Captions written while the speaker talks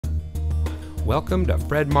Welcome to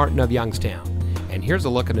Fred Martin of Youngstown, and here's a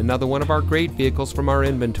look at another one of our great vehicles from our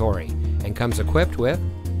inventory, and comes equipped with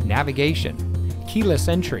navigation, keyless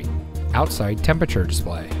entry, outside temperature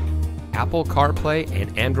display, Apple CarPlay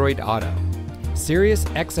and Android Auto, Sirius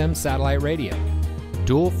XM satellite radio,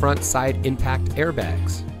 dual front side impact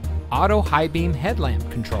airbags, auto high beam headlamp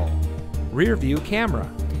control, rear view camera,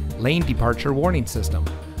 lane departure warning system,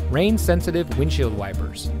 rain sensitive windshield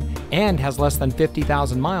wipers, and has less than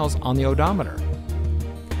 50,000 miles on the odometer.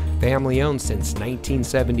 Family owned since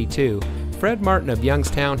 1972, Fred Martin of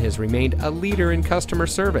Youngstown has remained a leader in customer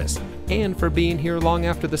service and for being here long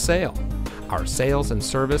after the sale. Our sales and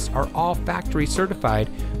service are all factory certified,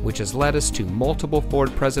 which has led us to multiple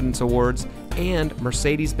Ford President's Awards and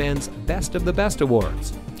Mercedes-Benz Best of the Best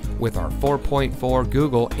Awards. With our 4.4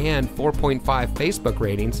 Google and 4.5 Facebook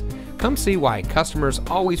ratings, come see why customers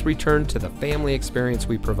always return to the family experience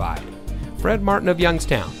we provide. Fred Martin of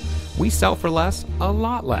Youngstown. We sell for less, a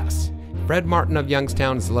lot less. Fred Martin of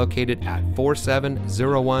Youngstown is located at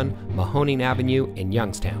 4701 Mahoning Avenue in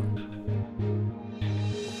Youngstown.